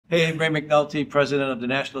Hey, Ray McNulty, president of the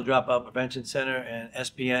National Dropout Prevention Center and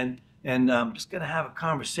SPN. And I'm just going to have a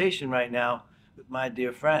conversation right now with my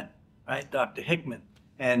dear friend, right, Dr. Hickman.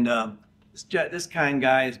 And this kind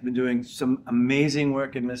guy has been doing some amazing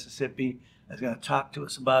work in Mississippi. He's going to talk to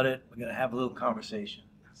us about it. We're going to have a little conversation.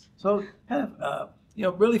 So kind of,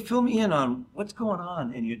 really fill me in on what's going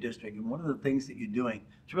on in your district and what are the things that you're doing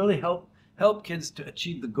to really help kids to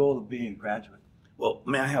achieve the goal of being a graduate. Well,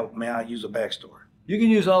 may I use a backstory? You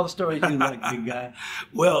can use all the stories you like, big guy.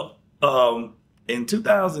 Well, in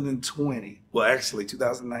 2020, well, actually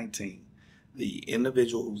 2019, the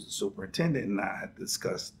individual who's the superintendent and I had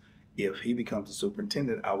discussed if he becomes the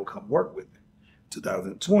superintendent, I will come work with him.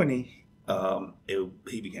 2020,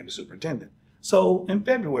 he became the superintendent. So in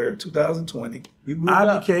February of 2020,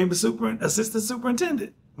 I became the assistant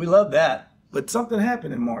superintendent. We love that. But something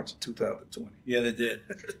happened in March of 2020. Yeah, they did.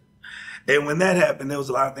 And when that happened, there was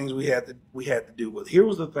a lot of things we had to do. But here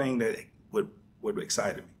was the thing that what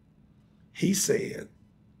excited me. He said,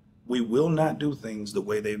 we will not do things the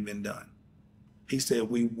way they've been done. He said,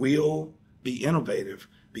 we will be innovative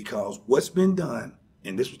because what's been done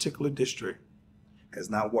in this particular district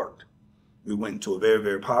has not worked. We went into a very,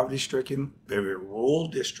 very poverty-stricken, very, very rural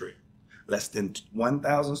district, less than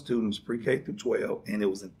 1,000 students pre-K through 12, and it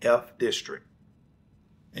was an F district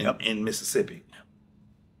in Mississippi.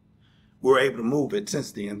 We were able to move it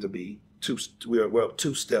since then to be we're up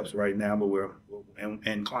 2 steps right now, but we're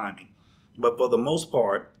climbing. But for the most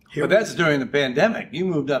part, but that's during the pandemic. You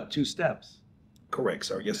moved up 2 steps. Correct,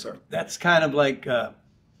 sir. Yes, sir. That's kind of like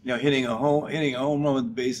hitting a home run with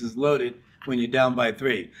the bases loaded when you're down by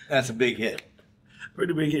 3. That's a big hit.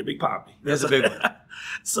 Pretty big hit, big poppy. That's a big one.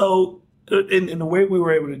 So, and the way we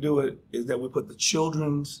were able to do it is that we put the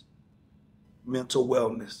children's mental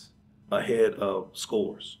wellness ahead of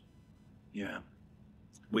scores. Yeah.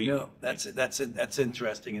 That's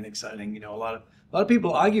interesting and exciting. A lot of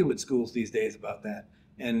people argue with schools these days about that.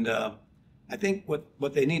 And I think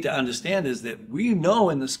what they need to understand is that we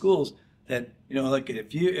know in the schools that, like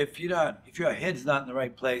if your head's not in the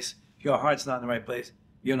right place, if your heart's not in the right place,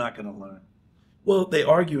 you're not going to learn. Well, they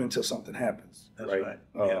argue until something happens. That's right.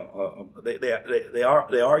 Yeah.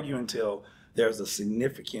 They argue until there's a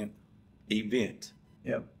significant event.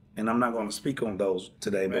 Yep. And I'm not going to speak on those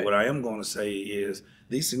today, but what I am going to say is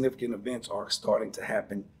these significant events are starting to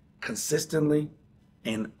happen consistently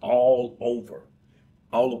and all over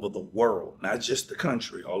the world, not just the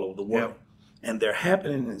country, all over the world. Yep. And they're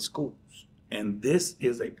happening in schools. And this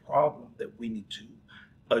is a problem that we need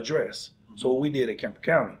to address. Mm-hmm. So what we did at Kemper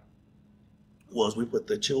County was we put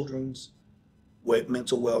the children's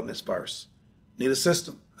mental wellness first. Need a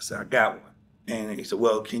system? I said, I got one. And he said,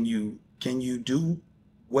 well, can you do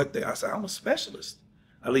what I said, I'm a specialist.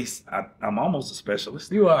 At least I'm almost a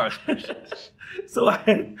specialist. You are a specialist. So I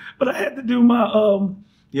had to do my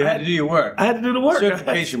you had to do your work. I had to do the work.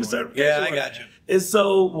 Certification work. Yeah, I got you. And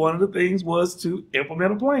so one of the things was to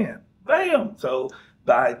implement a plan. Bam! So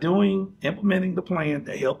by implementing the plan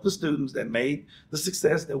that helped the students that made the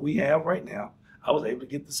success that we have right now, I was able to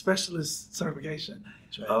get the specialist certification.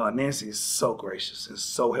 That's right. Nancy is so gracious and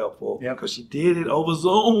so helpful because she did it over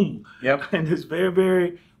Zoom. Yep. In this very,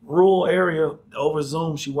 very rural area over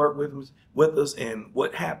Zoom, she worked with us. And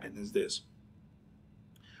what happened is this: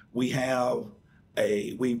 we've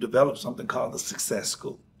developed something called the Success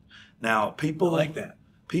School. Now, people like that.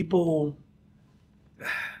 People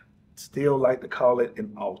still like to call it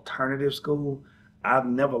an alternative school. I've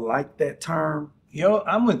never liked that term.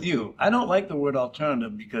 I'm with you. I don't like the word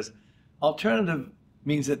alternative because alternative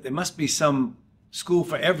means that there must be some school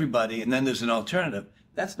for everybody and then there's an alternative.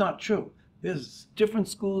 That's not true. There's different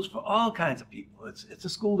schools for all kinds of people. It's a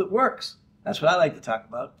school that works. That's what I like to talk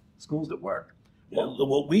about, schools that work. Well,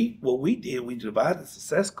 what we did, we divided the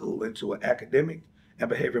Success School into an academic and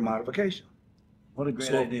behavior modification. What a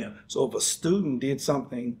great idea. So if a student did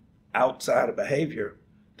something outside of behavior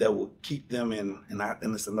that will keep them in,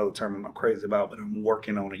 and it's another term I'm crazy about, but I'm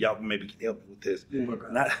working on it. Y'all maybe can help me with this.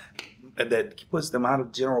 That puts them out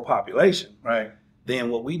of general population. Right. Then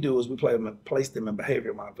what we do is we place them in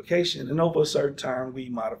behavior modification, and over a certain time, we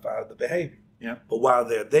modify the behavior. Yeah. But while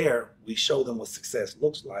they're there, we show them what success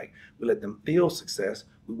looks like. We let them feel success.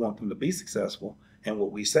 We want them to be successful. And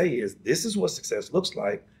what we say is, this is what success looks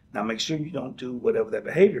like. Now make sure you don't do whatever that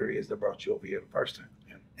behavior is that brought you over here the first time.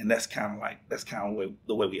 Yeah. And that's kind of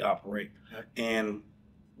the way we operate. Yeah. And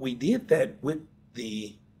we did that with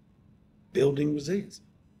the building resilience.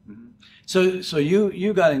 Mm-hmm. So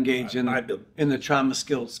you got engaged in the trauma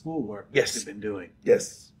skilled schoolwork yes. that you've been doing.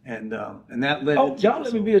 Yes. And that led. Oh, y'all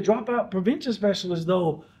let me be a dropout prevention specialist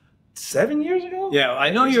though 7 years ago. Yeah, I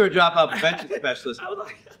know you're a dropout prevention specialist. I was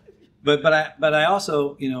like, But I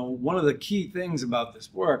also, one of the key things about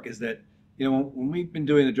this work is that, when we've been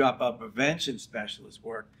doing the dropout prevention specialist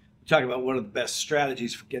work, we talk about what are the best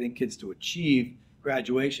strategies for getting kids to achieve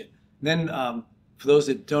graduation. Then, for those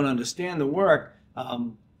that don't understand the work,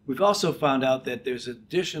 we've also found out that there's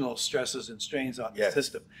additional stresses and strains on the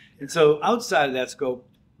system. And so outside of that scope,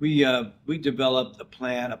 we developed a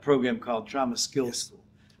program called Trauma Skills School.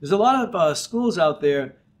 There's a lot of schools out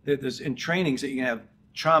there that there's in trainings that you can have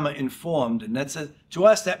trauma informed, and to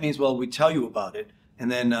us that means, well, we tell you about it,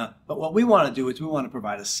 and then but what we want to do is we want to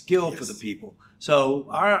provide a skill for the people. So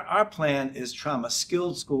our plan is trauma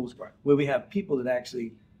skilled schools, where we have people that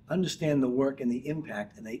actually understand the work and the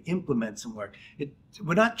impact, and they implement some work.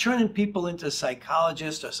 We're not turning people into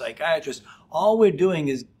psychologists or psychiatrists. All we're doing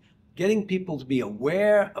is getting people to be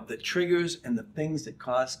aware of the triggers and the things that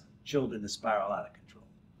cause children to spiral out of control.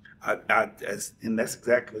 And that's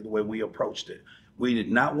exactly the way we approached it. We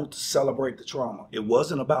did not want to celebrate the trauma. It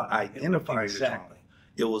wasn't about identifying the trauma.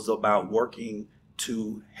 It was about working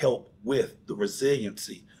to help with the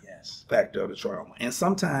resiliency factor of the trauma. And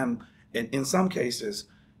sometimes, in some cases,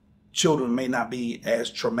 children may not be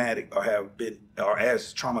as traumatic or have been or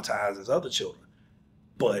as traumatized as other children.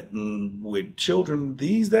 But with children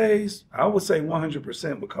these days, I would say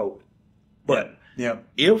 100% with COVID. But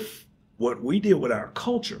if what we did with our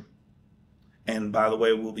culture, and by the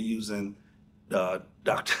way, we'll be using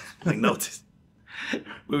Dr. McNulty's,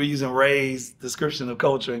 we'll be using Ray's description of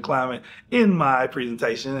culture and climate in my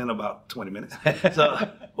presentation in about 20 minutes. So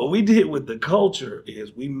what we did with the culture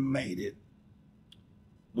is we made it,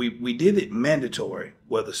 we did it mandatory,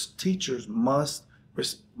 where the teachers must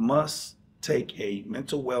take a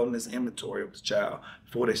mental wellness inventory of the child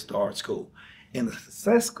before they start school. In the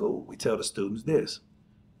success school, we tell the students this: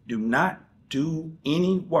 do not do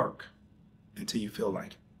any work until you feel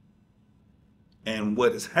like it. And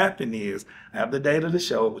what has happened is, I have the data to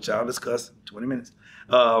show, which I'll discuss in 20 minutes.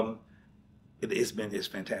 It's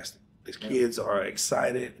fantastic. These kids are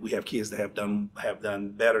excited. We have kids that have done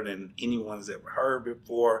better than anyone's ever heard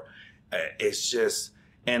before. It's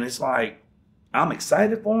like, I'm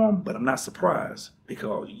excited for them, but I'm not surprised,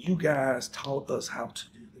 because you guys taught us how to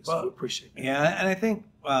do this. Well, we appreciate it. Yeah, and I think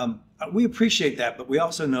we appreciate that, but we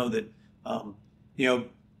also know that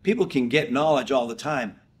people can get knowledge all the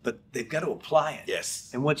time, but they've got to apply it. Yes.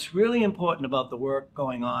 And what's really important about the work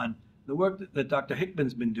going on, the work that Dr.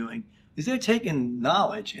 Hickman's been doing, is they're taking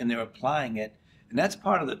knowledge and they're applying it. And that's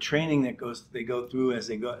part of the training that they go through as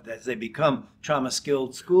they become trauma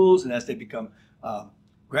skilled schools, and as they become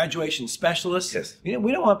graduation specialists. Yes.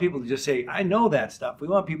 We don't want people to just say, I know that stuff. We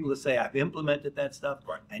want people to say, I've implemented that stuff.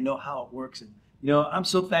 Right. I know how it works. And I'm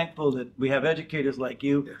so thankful that we have educators like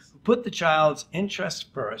you who put the child's interests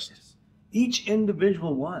first. Yes. Each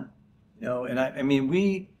individual one, and I mean,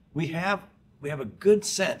 we have a good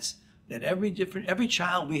sense that every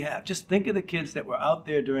child we have, just think of the kids that were out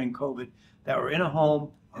there during COVID, that were in a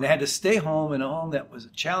home, and they had to stay home in a home that was a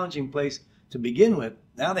challenging place to begin with.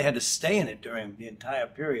 Now they had to stay in it during the entire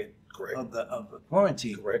period of the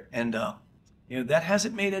quarantine. Correct. And that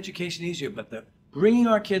hasn't made education easier, but bringing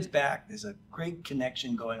our kids back, there's a great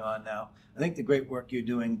connection going on now. I think the great work you're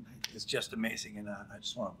doing is just amazing, and I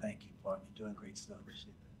just want to thank you for it. You're doing great stuff.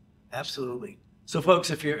 Absolutely. So folks,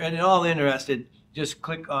 if you're at all interested, just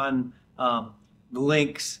click on the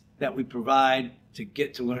links that we provide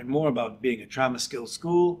to learn more about being a trauma skills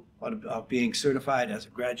school, about being certified as a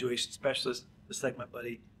graduation specialist, just like my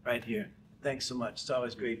buddy right here. Thanks so much. It's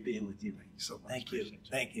always great being with you. Thank you so much. Thank you.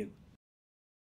 Thank you.